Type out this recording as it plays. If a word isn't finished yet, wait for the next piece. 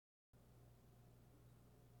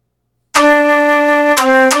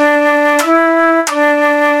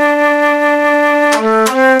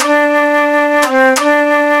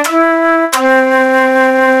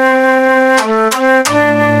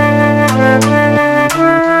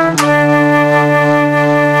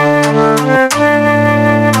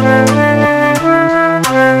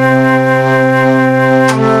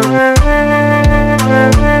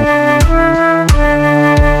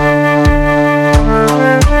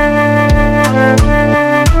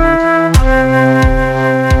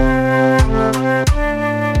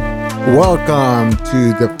Welcome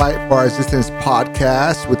to the Fight for Our Existence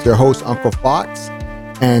podcast with your host, Uncle Fox.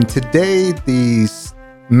 And today, the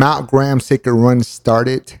Mount Graham Sacred Run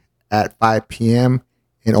started at 5 p.m.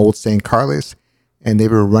 in Old St. Carlos. And they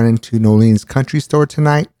were running to Nolene's Country Store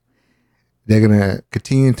tonight. They're going to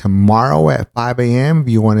continue tomorrow at 5 a.m. If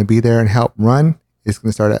you want to be there and help run, it's going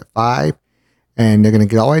to start at 5. And they're going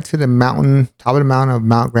to get all the way to the mountain, top of the mountain of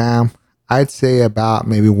Mount Graham. I'd say about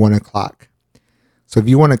maybe 1 o'clock. So if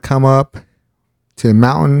you want to come up to the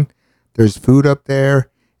mountain, there's food up there.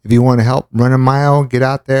 If you want to help run a mile, get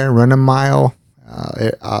out there, run a mile.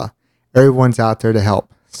 Everyone's out there to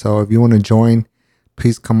help. So if you want to join,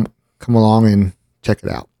 please come along and check it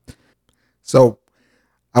out. So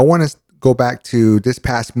I want to go back to this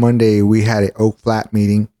past Monday. We had an Oak Flat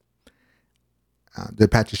meeting, the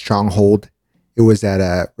Apache Stronghold. It was at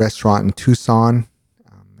a restaurant in Tucson.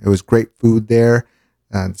 It was great food there.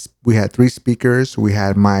 We had 3 speakers. We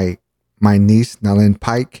had my niece, Nalin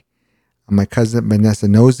Pike, my cousin, Vanessa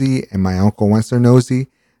Nosey, and my uncle, Wencer Nosey.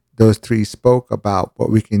 Those 3 spoke about what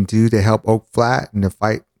we can do to help Oak Flat and to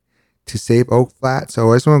fight to save Oak Flat.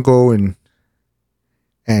 So I just want to go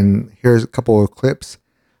and here's a couple of clips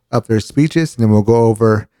of their speeches, and then we'll go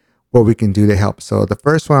over what we can do to help. So the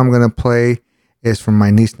first one I'm going to play is from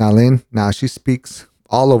my niece, Nalin. Now, she speaks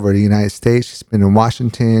all over the United States. She's been in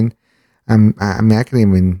Washington. I can't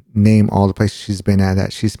even name all the places she's been at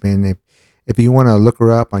that she's been. If you want to look her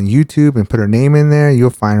up on YouTube and put her name in there,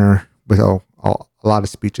 you'll find her with a lot of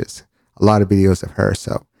speeches, a lot of videos of her.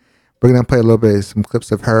 So we're going to play a little bit of some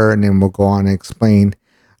clips of her, and then we'll go on and explain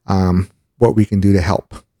what we can do to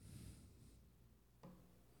help.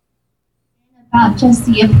 About just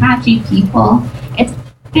the Apache people. It's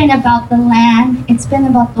been about the land, it's been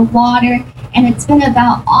about the water, and it's been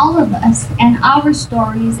about all of us and our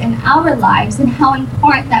stories and our lives and how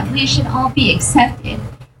important that we should all be accepted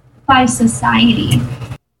by society.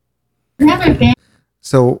 Never been.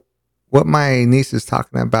 So what my niece is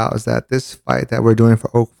talking about is that this fight that we're doing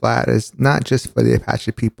for Oak Flat is not just for the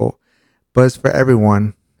Apache people, but it's for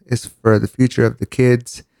everyone. It's for the future of the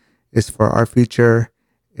kids. It's for our future.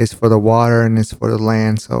 It's for the water, and it's for the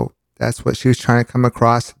land. So that's what she was trying to come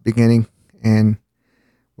across at the beginning, and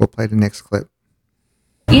we'll play the next clip.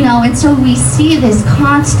 And so we see this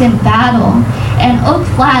constant battle, and Oak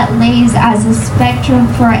Flat lays as a spectrum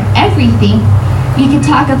for everything. You can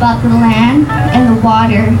talk about the land and the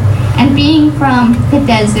water, and being from the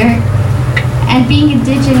desert, and being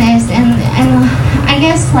indigenous, and I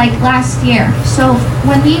guess like last year. So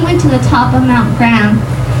when we went to the top of Mount Graham,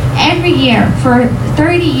 every year for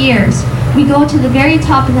 30 years, we go to the very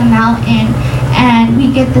top of the mountain and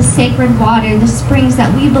we get the sacred water, the springs that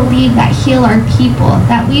we believe that heal our people,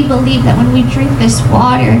 that we believe that when we drink this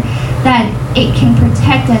water, that it can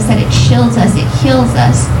protect us, that it shields us, it heals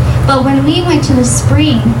us. But when we went to the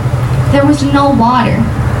spring, there was no water.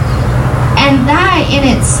 And that in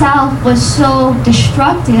itself was so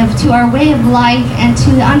destructive to our way of life, and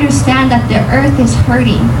to understand that the earth is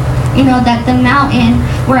hurting. That the mountain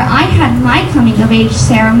where I had my coming of age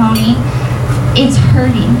ceremony is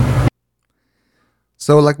hurting.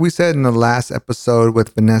 So like we said in the last episode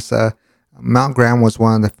with Vanessa, Mount Graham was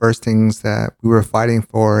one of the first things that we were fighting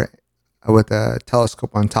for with a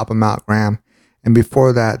telescope on top of Mount Graham. And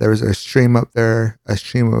before that, there was a stream up there, a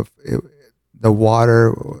stream of the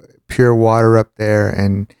water, pure water up there.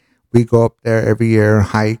 And we go up there every year,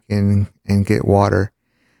 hike and get water.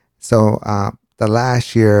 So the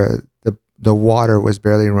last year, the water was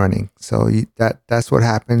barely running. So that's what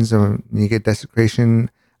happens when you get desecration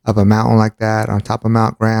of a mountain like that on top of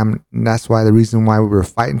Mount Graham. And that's why the reason why we were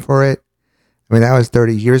fighting for it. I mean, that was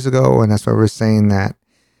 30 years ago. And that's why we're saying that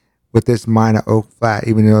with this mine at Oak Flat,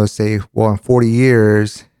 even though say, well, in 40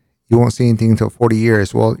 years, you won't see anything until 40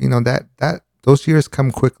 years. Well, that those years come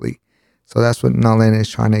quickly. So that's what Nalin is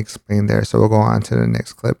trying to explain there. So we'll go on to the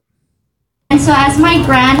next clip. And so as my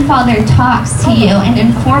grandfather talks to you and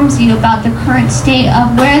informs you about the current state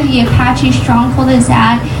of where the Apache Stronghold is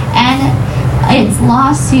at and its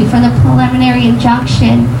lawsuit for the preliminary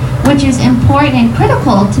injunction, which is important and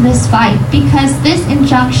critical to this fight, because this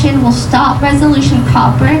injunction will stop Resolution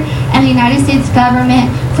Copper and the United States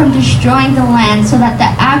government from destroying the land, so that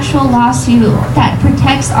the actual lawsuit that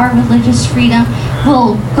protects our religious freedom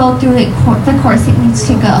will go through the course it needs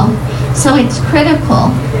to go. So it's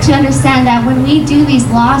critical to understand that when we do these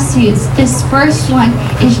lawsuits, this first one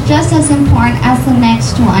is just as important as the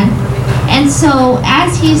next one. And so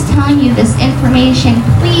as he's telling you this information,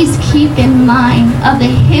 please keep in mind of the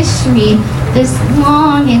history, this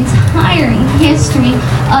long and tiring history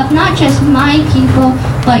of not just my people,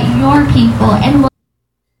 but your people. And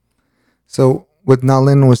so what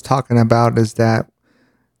Nalin was talking about is that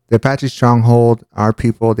the Apache stronghold, our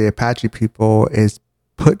people, the Apache people, is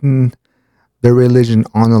putting their religion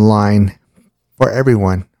on the line for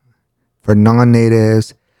everyone, for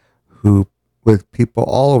non-natives, who with people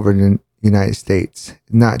all over the United States,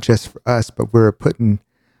 not just for us, but we're putting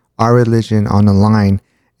our religion on the line.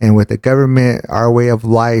 And with the government, our way of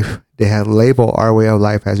life, they had labeled our way of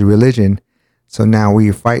life as religion. So now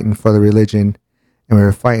we're fighting for the religion, and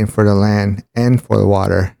we're fighting for the land and for the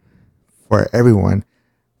water, for everyone,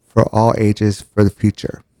 for all ages, for the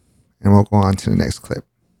future. And we'll go on to the next clip.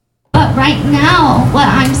 But right now, what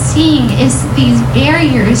I'm seeing is these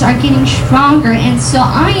barriers are getting stronger, and so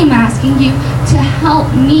I am asking you to help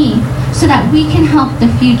me so that we can help the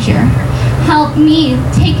future. Help me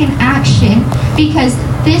take an action, because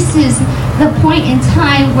this is the point in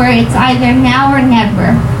time where it's either now or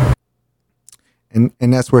never.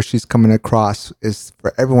 And that's where she's coming across, is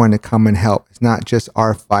for everyone to come and help. It's not just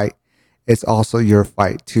our fight, it's also your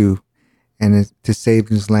fight too. And it's to save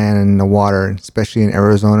this land and the water, especially in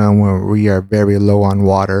Arizona where we are very low on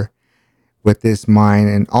water. With this mine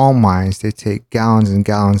and all mines, they take gallons and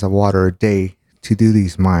gallons of water a day to do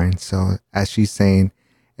these mines. So as she's saying,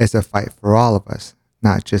 it's a fight for all of us,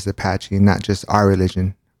 not just Apache, not just our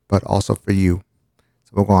religion, but also for you.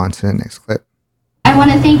 So we'll go on to the next clip. I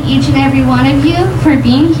want to thank each and every one of you for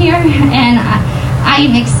being here, and I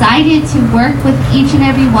am excited to work with each and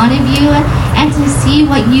every one of you and to see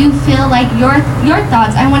what you feel like your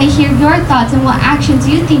thoughts. I want to hear your thoughts and what actions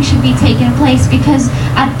you think should be taking place, because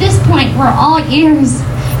at this point we're all ears,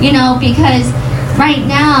 because right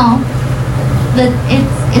now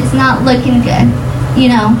it's not looking good,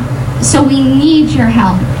 so we need your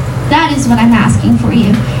help. That is what I'm asking for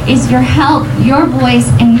you, is your help, your voice,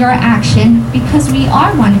 and your action, because we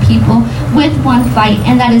are one people with one fight,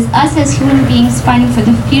 and that is us as human beings fighting for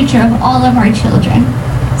the future of all of our children.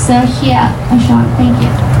 So yeah, Sean, thank you.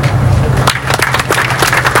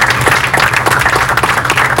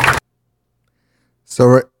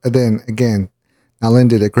 So then again, Nalin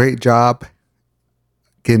did a great job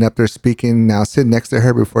getting up there speaking. Now sitting next to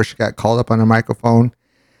her before she got called up on the microphone.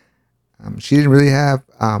 She didn't really have,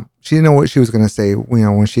 she didn't know what she was going to say.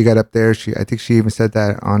 When she got up there, I think she even said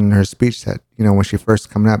that on her speech that, when she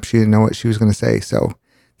first coming up, she didn't know what she was going to say. So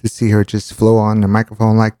to see her just flow on the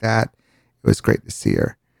microphone like that, it was great to see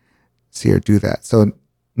her do that. So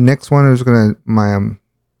next one is my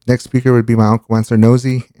next speaker would be my Uncle Wencer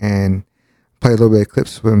Nosey, and play a little bit of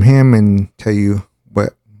clips from him and tell you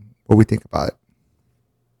what we think about it.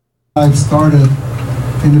 I've started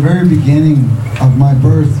in the very beginning of my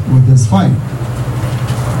birth with this fight.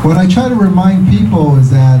 What I try to remind people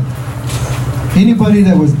is that anybody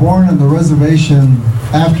that was born on the reservation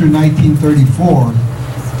after 1934,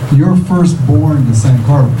 you're first born to San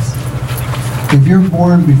Carlos. If you're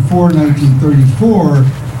born before 1934,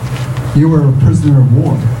 you were a prisoner of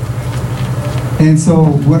war. And so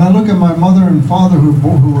when I look at my mother and father who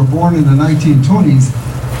were born in the 1920s,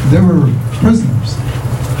 they were prisoners.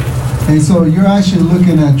 And so you're actually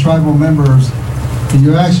looking at tribal members, and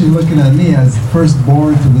you're actually looking at me as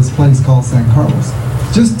firstborn to this place called San Carlos.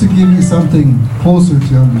 Just to give you something closer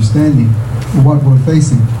to understanding what we're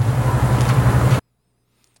facing.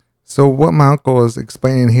 So what my uncle is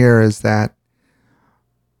explaining here is that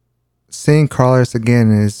San Carlos,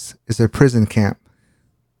 again, is a prison camp.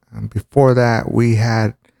 Before that, we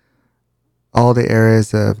had all the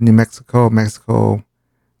areas of New Mexico,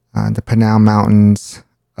 the Pinal Mountains,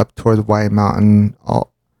 up towards White Mountain.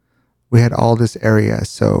 We had all this area.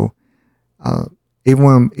 So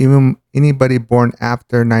even anybody born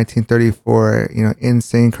after 1934, in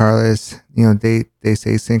San Carlos, they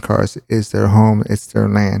say San Carlos is their home, it's their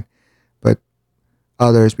land. But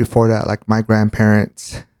others before that, like my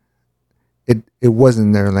grandparents, it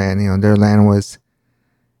wasn't their land. Their land was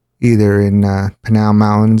either in Pinal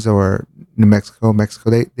Mountains or New Mexico.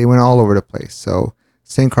 They went all over the place. So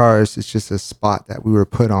San Carlos is just a spot that we were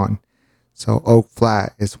put on. So Oak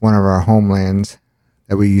Flat is one of our homelands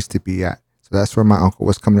that we used to be at. So that's where my uncle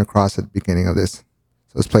was coming across at the beginning of this.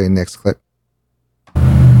 So let's play the next clip.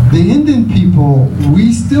 The Indian people,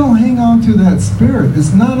 we still hang on to that spirit.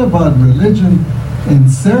 It's not about religion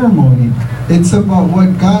and ceremony. It's about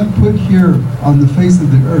what God put here on the face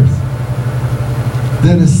of the earth.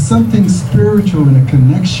 That is something spiritual and a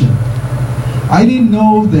connection. I didn't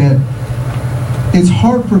know that it's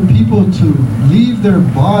hard for people to leave their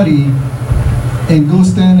body and go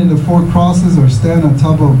stand in the Four Crosses or stand on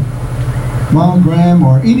top of Mount Graham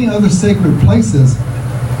or any other sacred places.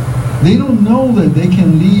 They don't know that they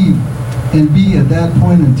can leave and be at that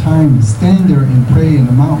point in time, stand there and pray in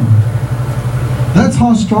the mountain. That's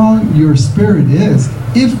how strong your spirit is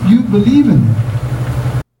if you believe in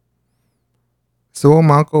it. So what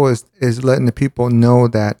my uncle is letting the people know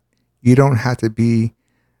that you don't have to be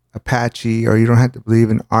Apache or you don't have to believe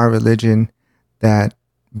in our religion, that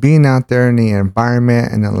being out there in the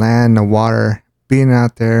environment and the land, the water, being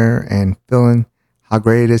out there and feeling how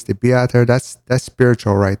great it is to be out there, that's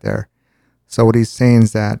spiritual right there. So what he's saying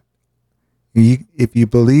is that if you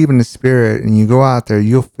believe in the spirit and you go out there,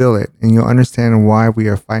 you'll feel it and you'll understand why we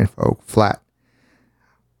are fighting for Oak Flat.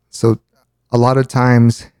 So a lot of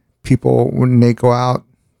times people, when they go out,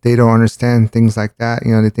 they don't understand things like that.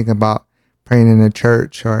 They think about praying in a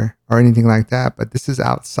church or anything like that. But this is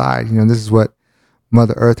outside. This is what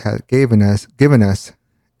Mother Earth has given us.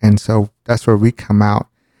 And so that's where we come out.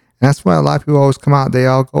 And that's why a lot of people always come out. They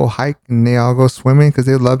all go hike and they all go swimming because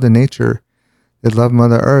they love the nature. They love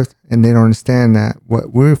Mother Earth, and they don't understand that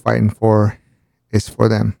what we're fighting for is for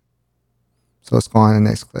them. So let's go on to the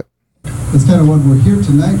next clip. That's kind of what we're here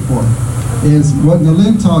tonight for. Is what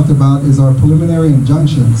Nalin talked about is our preliminary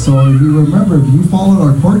injunction. So if you remember, if you followed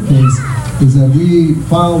our court case, is that we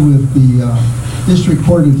filed with the district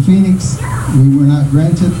court in Phoenix. We were not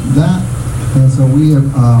granted that, and so we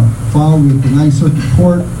have filed with the Ninth Circuit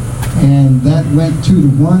Court, and that went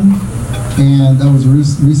 2-1, and that was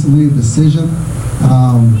recently a decision.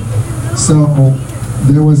 So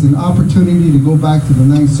there was an opportunity to go back to the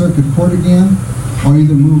Ninth Circuit Court again, or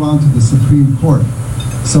either move on to the Supreme Court.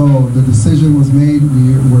 So the decision was made,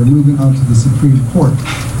 we're moving on to the Supreme Court.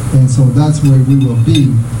 And so that's where we will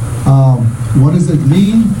be. What does it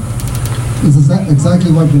mean? Is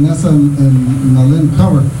exactly what Vanessa and Nalin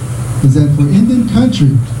covered, is that for Indian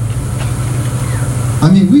country,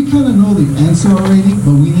 we kind of know the answer already,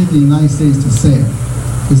 but we need the United States to say it.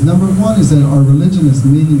 Is number one is that our religion is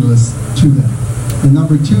meaningless to them. And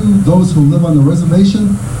number two, those who live on the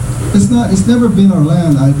reservation, it's never been our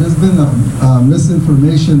land. There's been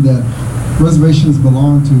misinformation that reservations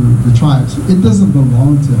belong to the tribes. It doesn't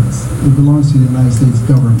belong to us. It belongs to the United States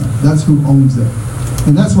government. That's who owns it.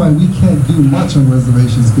 And that's why we can't do much on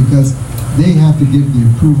reservations, because they have to give the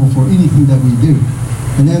approval for anything that we do.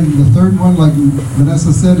 And then the third one, like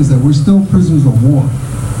Vanessa said, is that we're still prisoners of war.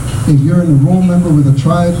 If you're an enrolled member with a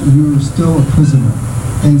tribe, you're still a prisoner.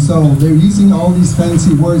 And so they're using all these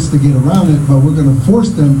fancy words to get around it, but we're going to force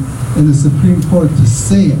them in the Supreme Court to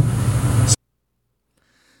say it.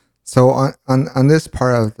 So on this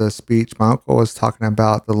part of the speech, my uncle was talking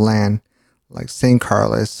about the land, like St.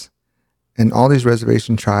 Carlos, and all these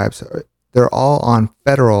reservation tribes. They're all on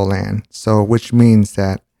federal land, so which means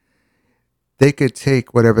that they could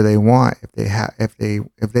take whatever they want if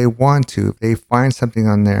they want to. If they find something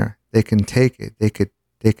on there, they can take it. They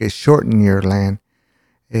could shorten your land.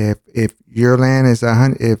 If your land is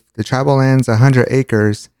if the tribal land's 100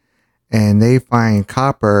 acres, and they find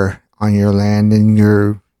copper on your land, then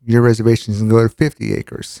your reservations can go to 50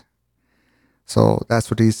 acres. So that's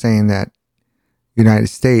what he's saying, that United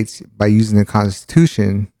States, by using the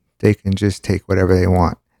Constitution, they can just take whatever they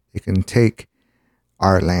want. They can take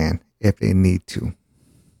our land if they need to.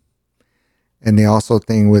 And they also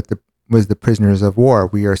think with the prisoners of war.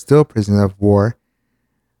 We are still prisoners of war.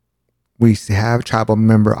 We have tribal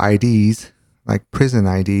member IDs, like prison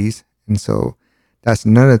IDs. And so that's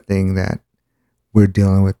another thing that we're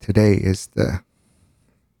dealing with today, is that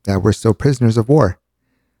we're still prisoners of war.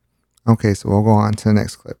 Okay, so we'll go on to the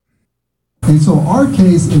next clip. And so our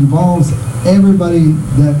case involves everybody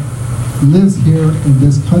that lives here in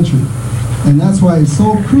this country. And that's why it's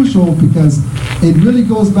so crucial, because it really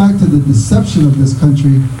goes back to the deception of this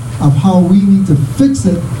country, of how we need to fix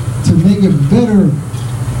it to make a better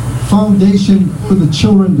foundation for the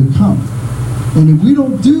children to come. And if we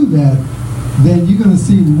don't do that, then you're going to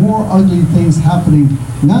see more ugly things happening,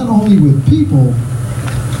 not only with people,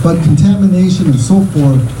 but contamination and so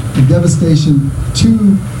forth, and devastation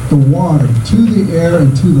to the water, to the air,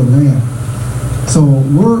 and to the land. So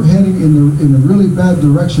we're heading in a really bad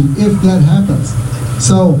direction if that happens.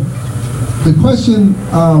 So the question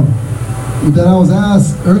that I was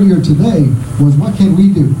asked earlier today was, what can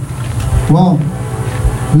we do? Well,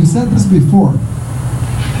 we said this before.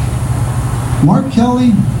 Mark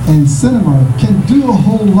Kelly and Cinema can do a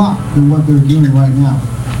whole lot than what they're doing right now.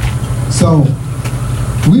 So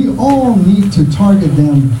we all need to target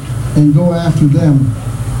them and go after them,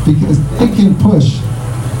 because they can push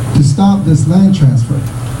to stop this land transfer.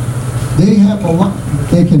 They have a lot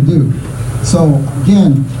they can do. So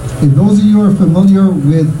again, if those of you are familiar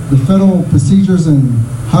with the federal procedures and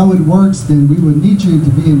how it works, then we would need you to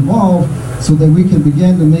be involved so that we can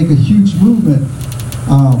begin to make a huge movement,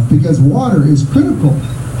 because water is critical.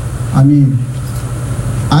 I mean,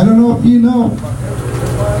 I don't know if you know,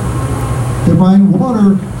 they're buying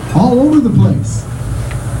water all over the place.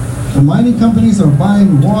 The mining companies are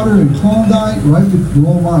buying water in Klondike, right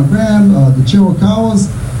below Mount Graham, the Chiricahuas,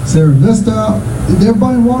 Sierra Vista. They're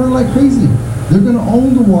buying water like crazy. They're going to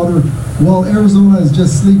own the water while Arizona is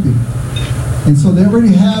just sleeping. And so they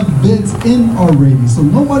already have bids in already. So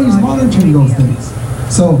nobody's monitoring those things.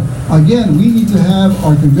 So again, we need to have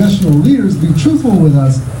our congressional leaders be truthful with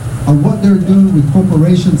us on what they're doing with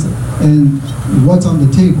corporations and what's on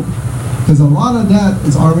the table. Because a lot of that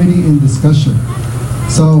is already in discussion.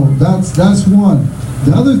 So that's one.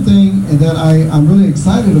 The other thing that I'm really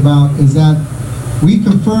excited about is that we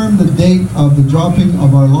confirmed the date of the dropping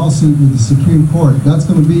of our lawsuit with the Supreme Court. That's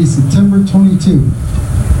going to be September 22.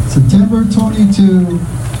 September 22,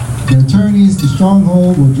 the attorneys, the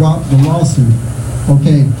Stronghold, will drop the lawsuit.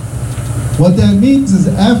 Okay, what that means is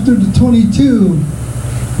after the 22,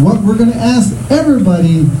 what we're going to ask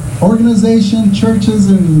everybody, organization,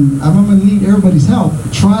 churches, and I'm going to need everybody's help,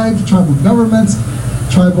 tribes, tribal governments,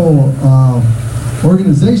 tribal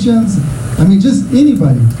organizations, I mean just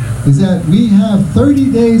anybody, is that we have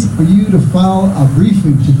 30 days for you to file a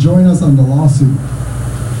briefing to join us on the lawsuit.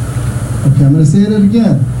 Okay, I'm going to say it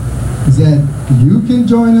again, is that you can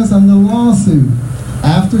join us on the lawsuit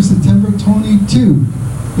after September 22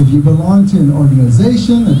 if you belong to an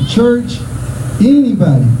organization, a church,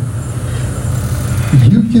 anybody.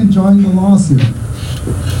 You can join the lawsuit.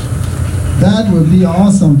 That would be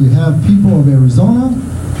awesome to have people of Arizona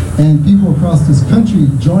and people across this country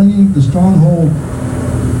joining the Stronghold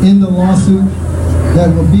in the lawsuit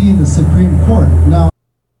that will be in the Supreme Court.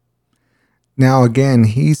 Now again,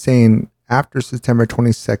 he's saying after September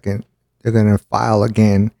 22nd, they're going to file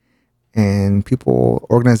again, and people,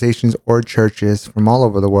 organizations, or churches from all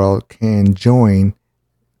over the world can join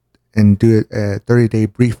and do a 30-day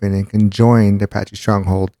briefing and can join the Apache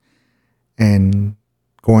Stronghold and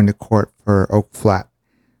go into court for Oak Flat.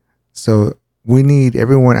 So we need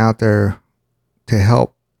everyone out there to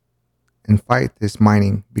help and fight this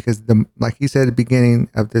mining, because like he said at the beginning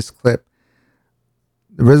of this clip,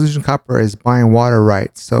 the Resolution Copper is buying water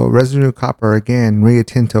rights. So Resolution Copper, again, Rio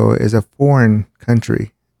Tinto, is a foreign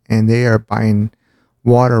country, and they are buying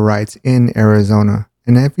water rights in Arizona.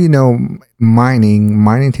 And if you know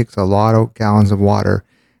mining takes a lot of gallons of water.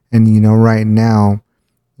 And right now,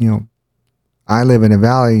 I live in a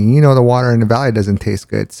valley. The water in the valley doesn't taste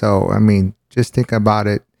good. So I mean, just think about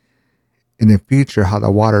it in the future, how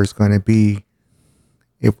the water is going to be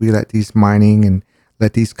if we let these mining and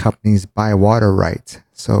let these companies buy water rights.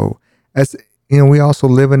 So as we also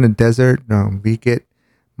live in a desert. We get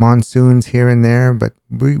monsoons here and there, but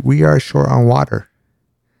we are short on water.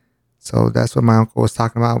 So that's what my uncle was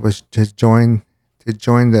talking about, was to join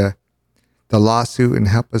the lawsuit and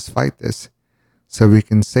help us fight this, so we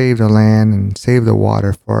can save the land and save the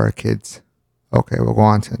water for our kids. Okay, we'll go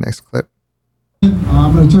on to the next clip.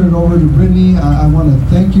 I'm going to turn it over to Brittany. I want to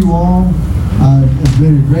thank you all. It's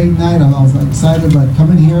been a great night. I was excited about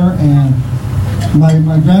coming here, and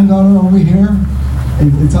my granddaughter over here,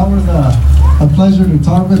 it's always a pleasure to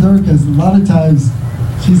talk with her, because a lot of times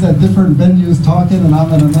she's at different venues talking and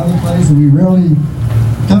I'm at another place, and we rarely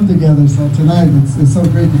come together. So tonight it's so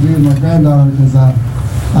great to be with my granddaughter, because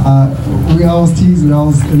we always tease, we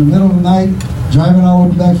always in the middle of the night driving all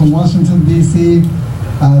the way back from Washington DC,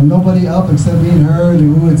 nobody up except me and her,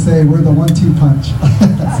 and we would say we're the 1-2 punch.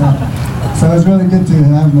 so it's really good to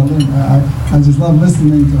have Malin. I just love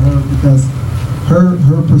listening to her, because her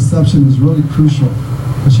perception is really crucial,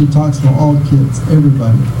 but she talks for all kids,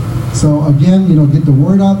 everybody. So again, get the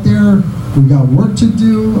word out there. We got work to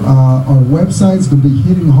do. Our website's gonna be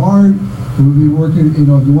hitting hard. We'll be working, if you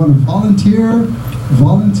want to volunteer.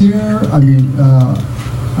 I mean,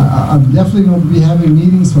 I'm definitely going to be having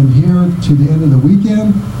meetings from here to the end of the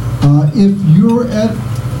weekend. If you're at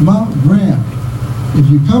Mount Graham, if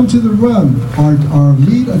you come to the run, our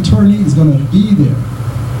lead attorney is going to be there.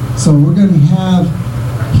 So we're going to have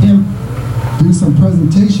him do some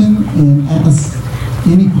presentation and ask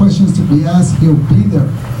any questions to be asked. He'll be there.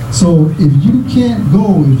 So if you can't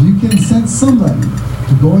go, if you can send somebody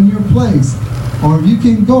to go in your place, or if you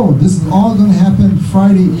can go, this is all going to happen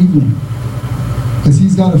Friday evening, because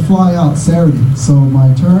he's got to fly out Saturday. So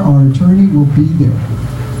our attorney will be there.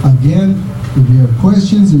 Again, if you have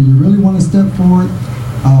questions or you really want to step forward,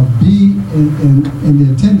 be in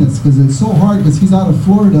the attendance, because it's so hard, because he's out of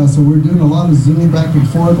Florida, so we're doing a lot of Zoom back and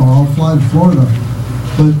forth, or I'll fly to Florida.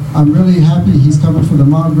 But I'm really happy he's coming for the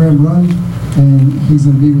Mount Graham run, and he's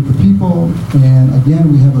going to be with the people. And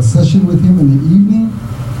again, we have a session with him in the evening,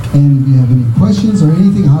 and if you have any questions or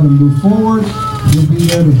anything, how to move forward, he'll be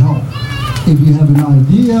there to help. If you have an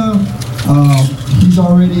idea, he's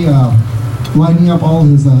already lining up all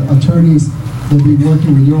his attorneys that be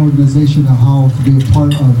working with your organization on how to be a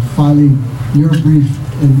part of filing your brief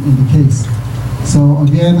in the case. So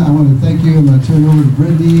again, I want to thank you. I'm going to turn it over to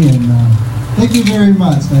Brittany, and thank you very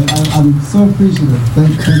much. I'm so appreciative.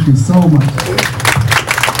 Thank you so much.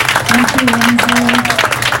 Thank you,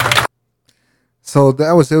 Lindsay. So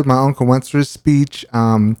that was it with my Uncle Wentzer's speech.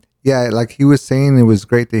 Yeah, like he was saying, it was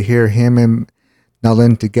great to hear him and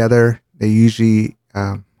Nalin together. They usually,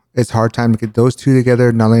 it's a hard time to get those two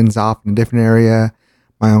together. Nalin's off in a different area.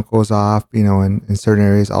 My uncle's off, in certain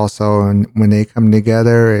areas also. And when they come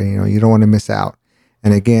together, you don't want to miss out.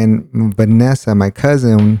 And again, Vanessa, my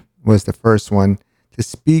cousin, was the first one to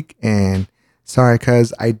speak. And sorry,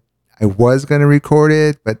 cuz I was going to record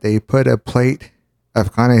it, but they put a plate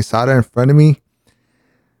of carne asada in front of me.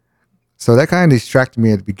 So that kind of distracted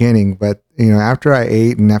me at the beginning. But, after I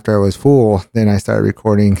ate and after I was full, then I started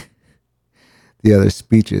recording the other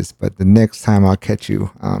speeches. But the next time I'll catch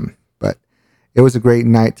you. But it was a great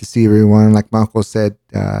night to see everyone. Like my uncle said,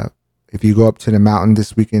 if you go up to the mountain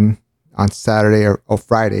this weekend on Saturday or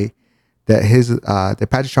Friday, that the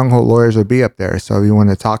Apache Stronghold lawyers will be up there. So if you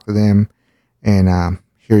want to talk to them and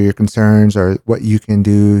hear your concerns or what you can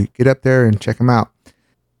do, get up there and check them out.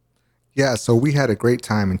 Yeah, so we had a great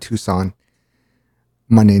time in Tucson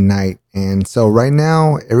Monday night. And so right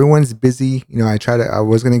now, everyone's busy. I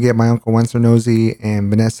was going to get my Uncle Wencer Nosy and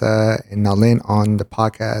Vanessa and Nalin on the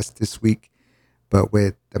podcast this week. But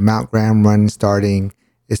with the Mount Graham run starting,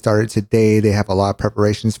 it started today. They have a lot of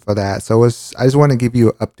preparations for that. So I just want to give you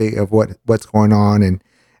an update of what's going on. And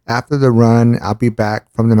after the run, I'll be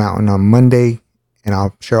back from the mountain on Monday. And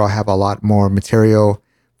I'm sure I'll have a lot more material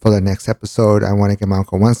for the next episode. I want to get my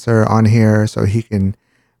Uncle Wencer on here so he can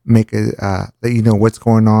make it, let you know what's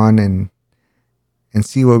going on and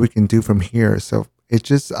see what we can do from here. So it's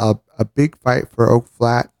just a big fight for Oak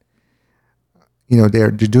Flat. They're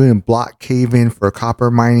doing block cave-in for copper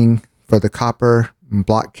mining. For the copper,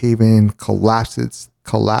 block cave-in collapse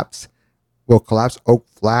Oak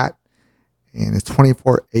Flat, and it's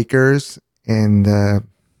 24 acres, and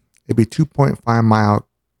it'd be 2.5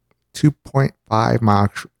 mile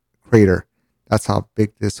crater. That's how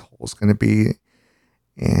big this hole is going to be.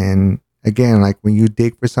 And again, like when you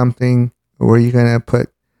dig for something, where are you going to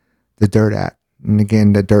put the dirt at? And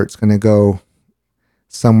again, the dirt's going to go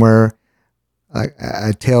somewhere like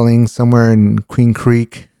a tailing somewhere in Queen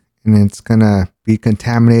Creek, and it's going to be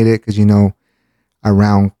contaminated because,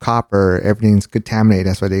 around copper, everything's contaminated.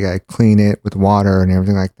 That's why they got to clean it with water and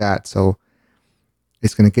everything like that. So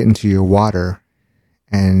it's going to get into your water,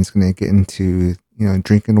 and it's going to get into,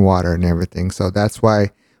 drinking water and everything. So that's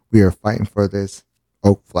why we are fighting for this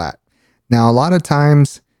Oak Flat. Now, a lot of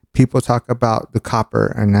times people talk about the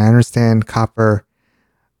copper, and I understand copper,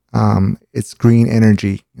 it's green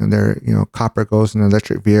energy. Copper goes in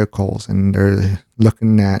electric vehicles, and they're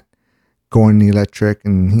looking at going electric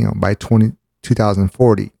and, by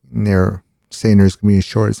 2040, and they're saying there's going to be a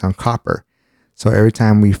shortage on copper. So every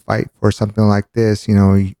time we fight for something like this,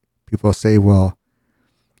 people say, well,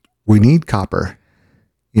 we need copper,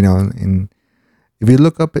 and if you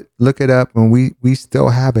look it up, and we still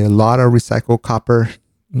have a lot of recycled copper,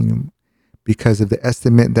 because of the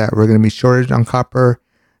estimate that we're going to be shortage on copper.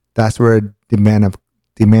 That's where demand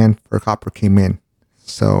for copper came in.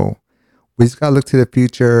 So we just got to look to the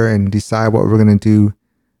future and decide what we're going to do.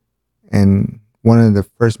 And one of the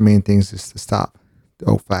first main things is to stop the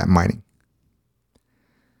Oak Flat mining.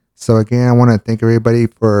 So again, I want to thank everybody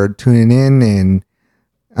for tuning in, and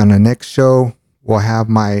on the next show, we'll have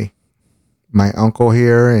my uncle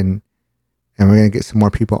here, and we're going to get some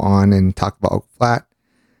more people on and talk about Oak Flat.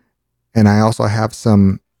 And I also have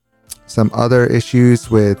some other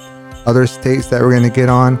issues with other states that we're going to get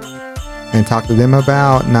on and talk to them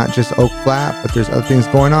about, not just Oak Flat, but there's other things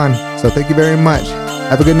going on. So thank you very much.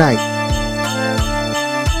 Have a good night.